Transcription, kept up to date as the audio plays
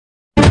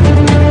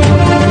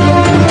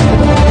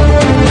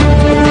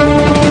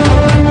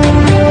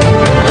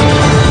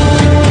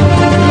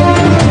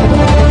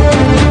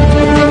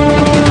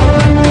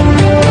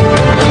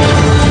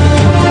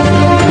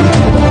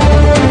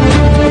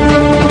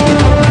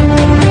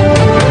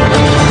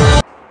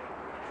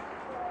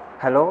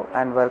Hello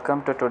and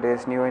welcome to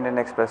today's new Indian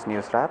Express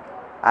News Wrap.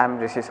 I am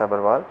Rishi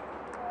Sabarwal.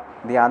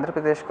 The Andhra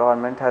Pradesh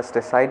government has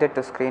decided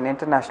to screen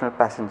international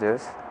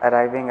passengers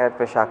arriving at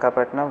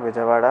Visakhapatnam,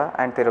 Vijayawada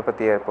and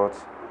Tirupati airports.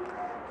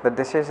 The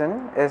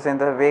decision is in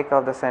the wake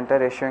of the centre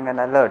issuing an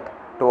alert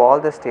to all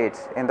the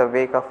states in the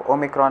wake of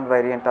Omicron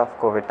variant of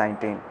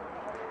COVID-19.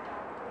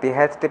 The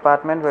Health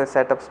Department will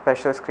set up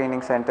special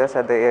screening centres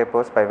at the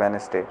airports by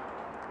Wednesday.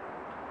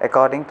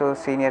 According to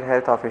senior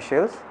health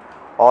officials,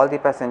 all the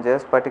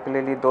passengers,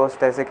 particularly those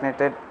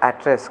designated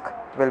at risk,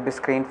 will be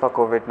screened for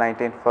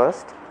COVID-19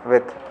 first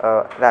with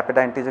a rapid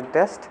antigen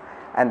test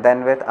and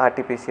then with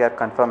RT-PCR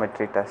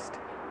confirmatory test.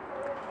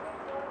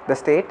 The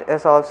state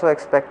is also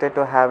expected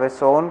to have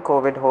its own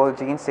COVID whole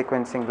gene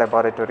sequencing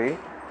laboratory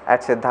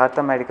at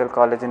Siddhartha Medical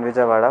College in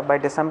Vijayawada by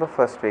December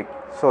 1st week,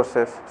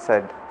 sources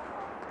said.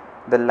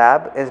 The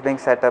lab is being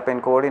set up in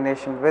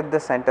coordination with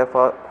the Center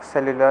for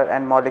Cellular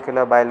and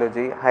Molecular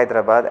Biology,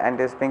 Hyderabad, and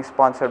is being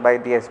sponsored by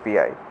the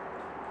SBI.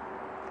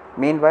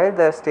 Meanwhile,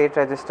 the state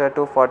registered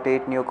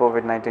 248 new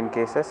COVID-19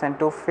 cases and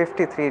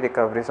 253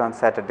 recoveries on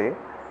Saturday.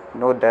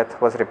 No death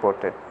was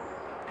reported.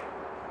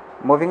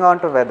 Moving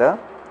on to weather,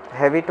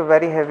 heavy to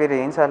very heavy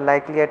rains are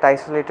likely at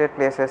isolated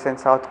places in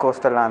south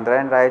coastal Andhra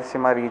and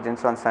Rayalaseema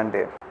regions on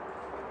Sunday.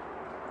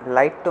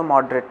 Light to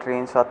moderate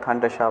rains or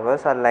thunder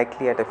showers are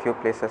likely at a few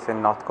places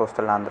in north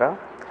coastal Andhra.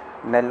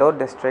 Nellore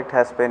district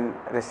has been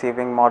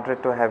receiving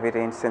moderate to heavy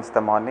rains since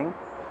the morning.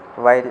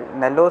 While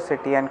Nellore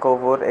city and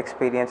Kovur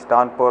experienced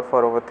downpour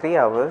for over 3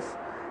 hours,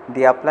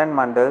 the upland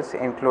mandals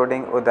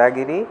including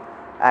Udagiri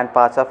and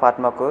parts of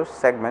Atmakur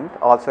segment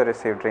also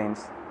received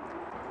rains.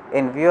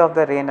 In view of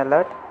the rain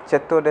alert,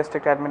 Chittoor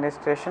district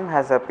administration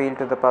has appealed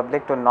to the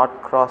public to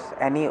not cross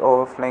any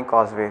overflowing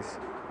causeways.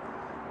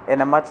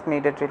 In a much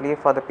needed relief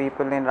for the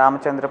people in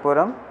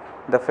Ramachandrapuram,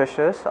 the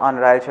fishers on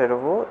Rayal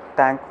Cheruvu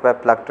tank were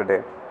plugged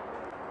today.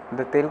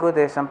 The Telugu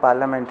Desam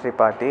Parliamentary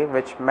Party,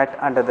 which met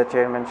under the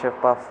chairmanship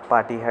of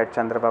party head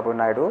Chandrababu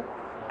Naidu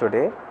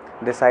today,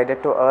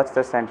 decided to urge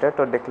the centre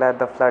to declare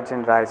the floods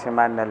in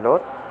Rayalaseema and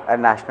Nellore a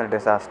national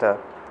disaster.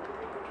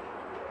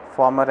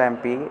 Former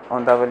MP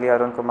Undavalli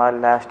Arunkumar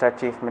lashed at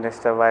Chief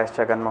Minister Y.S.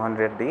 Jagannath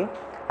Reddy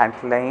and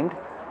claimed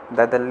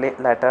that the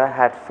latter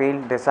had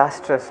failed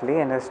disastrously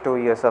in his 2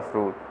 years of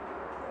rule.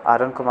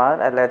 Arunkumar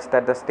alleged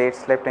that the state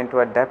slipped into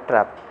a debt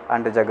trap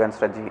under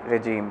Jagan's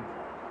regime.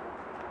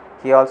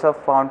 He also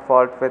found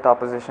fault with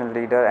opposition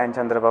leader N.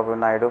 Chandrababu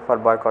Naidu for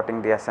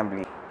boycotting the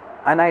assembly.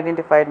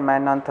 Unidentified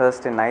men on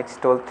Thursday night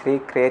stole 3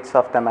 crates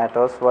of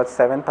tomatoes worth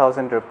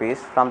 7,000 rupees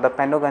from the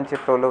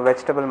Pennuganchiprolu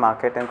vegetable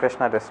market in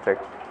Krishna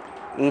district.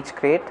 Each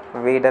crate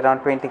weighed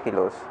around 20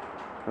 kilos.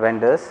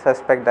 Vendors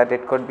suspect that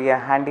it could be a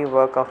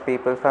handiwork of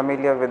people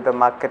familiar with the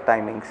market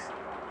timings.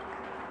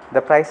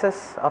 The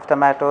prices of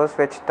tomatoes,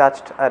 which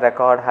touched a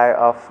record high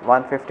of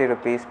 150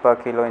 rupees per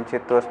kilo in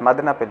Chittoor's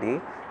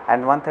Madanapalli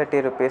and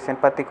 130 rupees in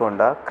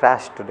Pattikonda,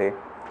 crashed today.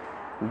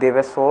 They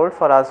were sold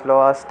for as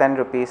low as 10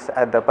 rupees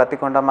at the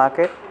Pattikonda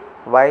market,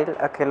 while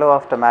a kilo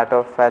of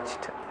tomato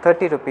fetched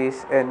 30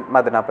 rupees in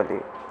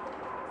Madanapalli.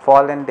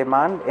 Fall in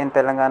demand in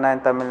Telangana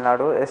and Tamil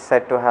Nadu is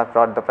said to have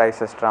brought the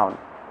prices down.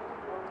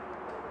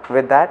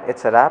 With that,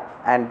 it's a wrap,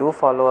 and do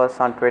follow us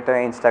on Twitter,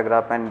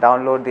 Instagram, and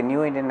download the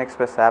new Indian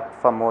Express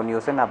app for more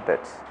news and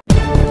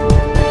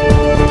updates.